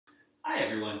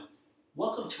everyone.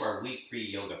 Welcome to our week 3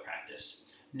 yoga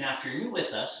practice. Now, if you're new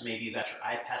with us, maybe you got your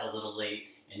iPad a little late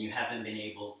and you haven't been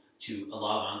able to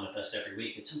log on with us every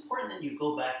week, it's important that you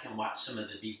go back and watch some of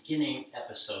the beginning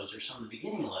episodes or some of the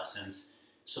beginning lessons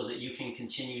so that you can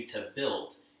continue to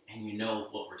build and you know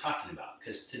what we're talking about.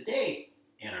 Because today,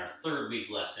 in our 3rd week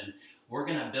lesson, we're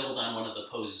going to build on one of the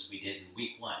poses we did in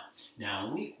week 1. Now,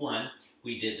 in week 1,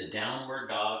 we did the downward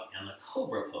dog and the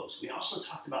cobra pose. We also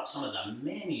talked about some of the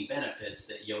many benefits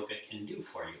that yoga can do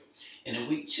for you. And in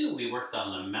week 2, we worked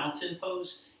on the mountain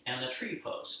pose and the tree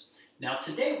pose. Now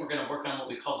today, we're going to work on what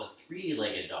we call the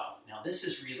 3-legged dog. Now this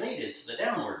is related to the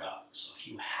downward dog. So if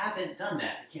you haven't done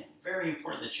that, again, very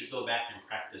important that you go back and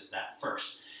practice that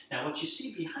first. Now what you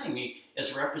see behind me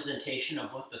is a representation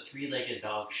of what the 3-legged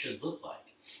dog should look like.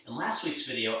 In last week's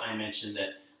video, I mentioned that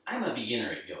I'm a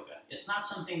beginner at yoga. It's not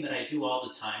something that I do all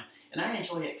the time, and I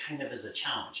enjoy it kind of as a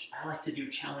challenge. I like to do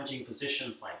challenging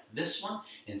positions like this one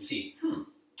and see,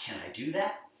 can I do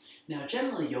that? Now,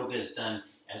 generally, yoga is done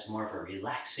as more of a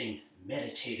relaxing,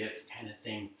 meditative kind of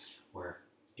thing where,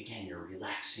 again, you're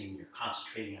relaxing, you're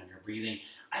concentrating on your breathing.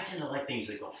 I tend to like things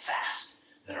that go fast,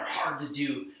 that are hard to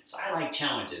do, so I like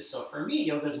challenges. So for me,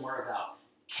 yoga is more about,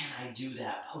 can I do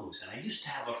that pose? And I used to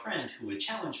have a friend who would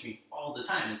challenge me all the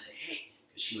time and say, hey,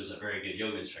 because she was a very good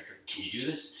yoga instructor, can you do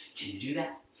this? Can you do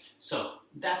that? So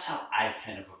that's how I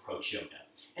kind of approach yoga.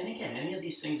 And again, any of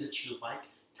these things that you like,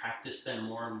 practice them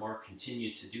more and more,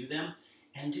 continue to do them,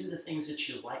 and do the things that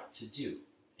you like to do,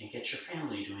 and get your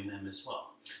family doing them as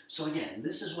well. So again,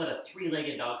 this is what a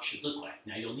 3-legged dog should look like.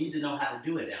 Now you'll need to know how to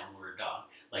do a downward dog,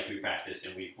 like we practiced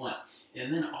in week 1.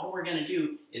 And then all we're gonna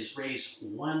do is raise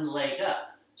one leg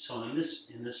up. So in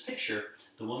this picture,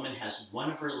 the woman has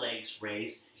one of her legs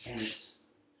raised, and it's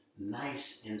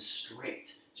nice and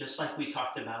straight, just like we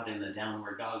talked about in the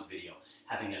downward dog video,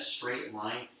 having a straight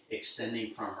line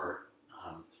extending from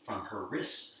her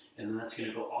wrists, and then that's going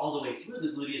to go all the way through the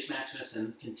gluteus maximus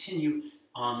and continue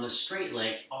on the straight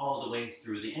leg all the way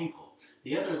through the ankle.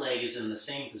 The other leg is in the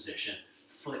same position,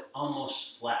 foot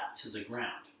almost flat to the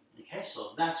ground. Okay,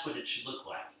 so that's what it should look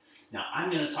like. Now I'm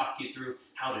going to talk you through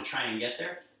how to try and get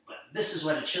there, but this is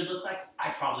what it should look like. I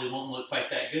probably won't look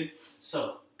quite that good,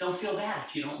 so don't feel bad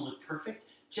if you don't look perfect.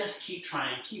 Just keep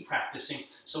trying, keep practicing.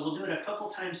 So we'll do it a couple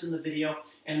times in the video,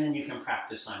 and then you can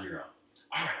practice on your own.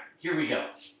 All right, here we go.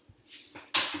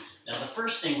 Now the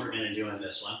first thing we're going to do in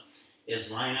this one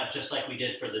is line up just like we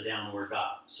did for the downward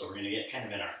dog. So we're going to get kind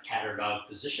of in our cat or dog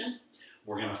position.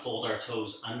 We're going to fold our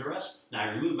toes under us. Now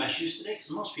I removed my shoes today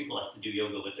because most people like to do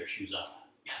yoga with their shoes off.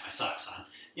 Yeah, my socks on.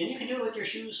 And you can do it with your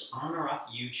shoes on or off,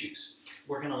 you choose.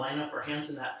 We're going to line up our hands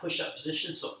in that push-up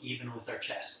position, so even with our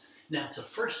chest. Now to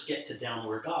first get to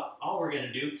downward dog, all we're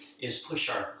going to do is push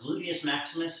our gluteus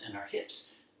maximus and our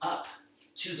hips up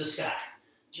to the sky,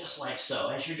 just like so.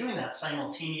 As you're doing that,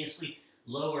 simultaneously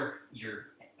lower your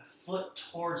foot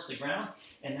towards the ground,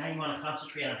 and now you want to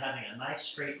concentrate on having a nice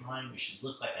straight line. We should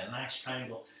look like a nice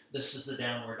triangle. This is the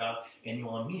downward dog, and you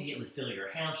will immediately feel your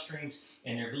hamstrings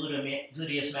and your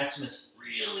gluteus maximus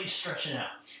really stretching out.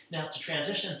 Now to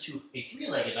transition to a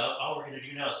 3-legged dog, all we're going to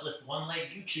do now is lift one leg,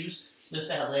 you choose, lift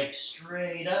that leg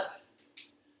straight up,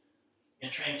 and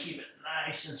try and keep it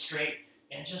nice and straight,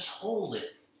 and just hold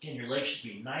it. Again, your leg should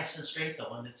be nice and straight, the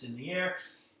one that's in the air.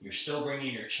 You're still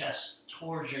bringing your chest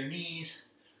towards your knees,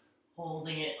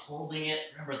 holding it, holding it.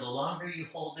 Remember, the longer you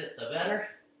hold it, the better.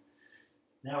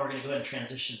 Now we're going to go ahead and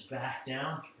transition back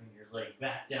down. Bring your leg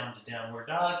back down to downward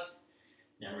dog.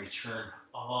 Now return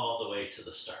all the way to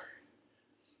the start.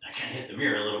 I kind of hit the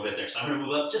mirror a little bit there, so I'm going to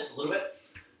move up just a little bit.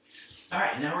 All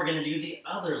right, now we're going to do the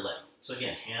other leg. So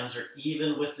again, hands are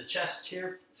even with the chest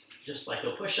here, just like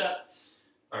a push-up.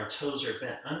 Our toes are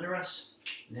bent under us.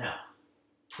 Now,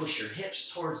 push your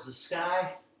hips towards the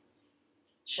sky,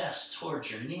 chest towards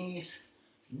your knees.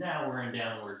 Now we're in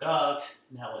downward dog.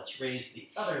 Now let's raise the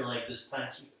other leg this time.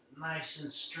 Keep it nice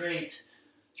and straight.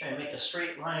 Try and make a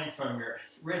straight line from your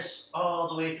wrists all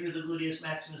the way through the gluteus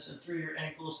maximus and through your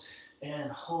ankles. And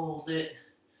hold it,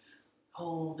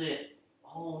 hold it,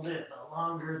 hold it. The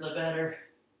longer, the better.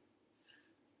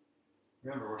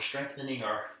 Remember, we're strengthening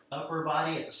our upper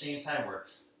body. At the same time, we're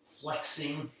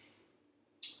flexing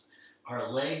our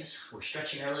legs. We're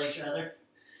stretching our legs, rather.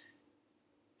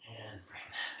 And bring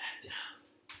that back down.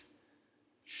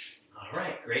 All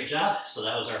right, great job. So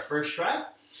that was our first try.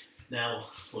 Now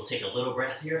we'll take a little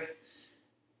breath here.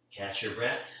 Catch your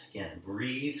breath. Again,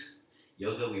 breathe.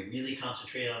 Yoga, we really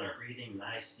concentrate on our breathing.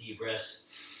 Nice deep breaths.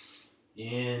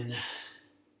 In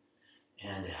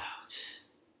and out.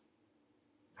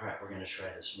 All right, we're going to try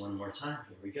this one more time.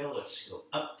 Here we go. Let's go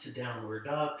up to downward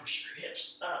dog. Push your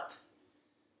hips up.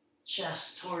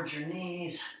 chest towards your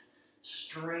knees,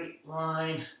 straight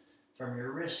line from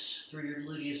your wrists through your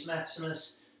gluteus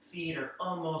maximus. Feet are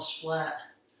almost flat.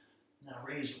 Now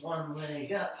raise one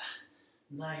leg up,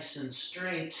 nice and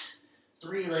straight.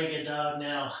 Three-legged dog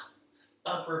now.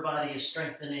 Upper body is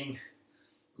strengthening,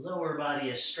 lower body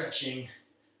is stretching.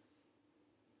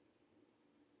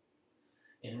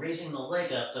 And raising the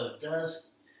leg up, though, does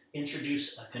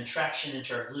introduce a contraction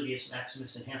into our gluteus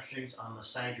maximus and hamstrings on the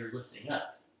side you're lifting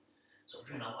up. So we're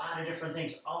doing a lot of different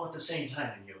things all at the same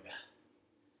time in yoga.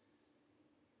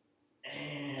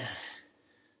 And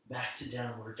back to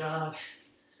downward dog.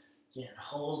 Again,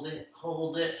 hold it,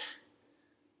 hold it.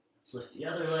 Let's lift the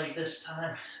other leg this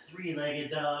time.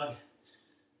 Three-legged dog.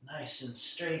 Nice and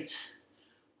straight.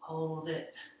 Hold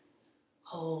it,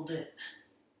 hold it,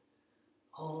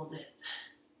 hold it.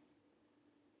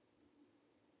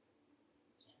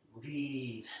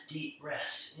 Breathe, deep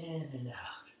breaths in and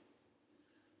out.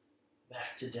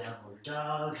 Back to downward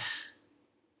dog.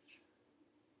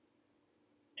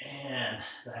 And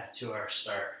back to our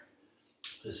start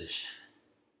position.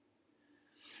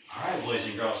 All right, boys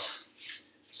and girls.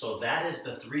 So that is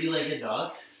the three-legged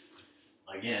dog.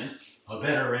 Again, a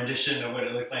better rendition of what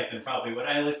it looked like than probably what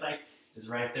I looked like is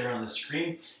right there on the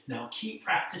screen. Now keep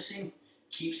practicing.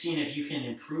 Keep seeing if you can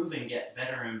improve and get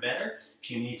better and better. If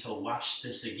you need to watch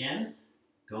this again,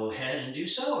 go ahead and do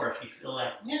so. Or if you feel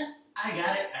like, yeah, I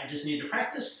got it, I just need to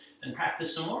practice, then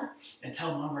practice some more and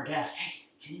tell mom or dad, hey,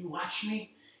 can you watch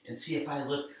me and see if I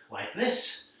look like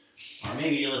this? Or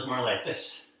maybe you look more like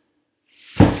this.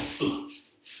 Ooh.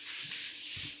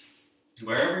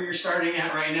 Wherever you're starting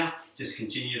at right now, just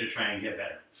continue to try and get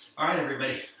better. All right,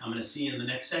 everybody, I'm going to see you in the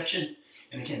next section.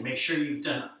 And again, make sure you've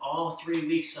done all 3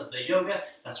 weeks of the yoga.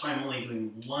 That's why I'm only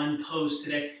doing one pose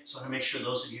today. So I want to make sure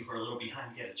those of you who are a little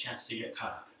behind get a chance to get caught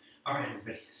up. All right,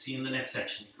 everybody, see you in the next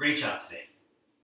section. Great job today.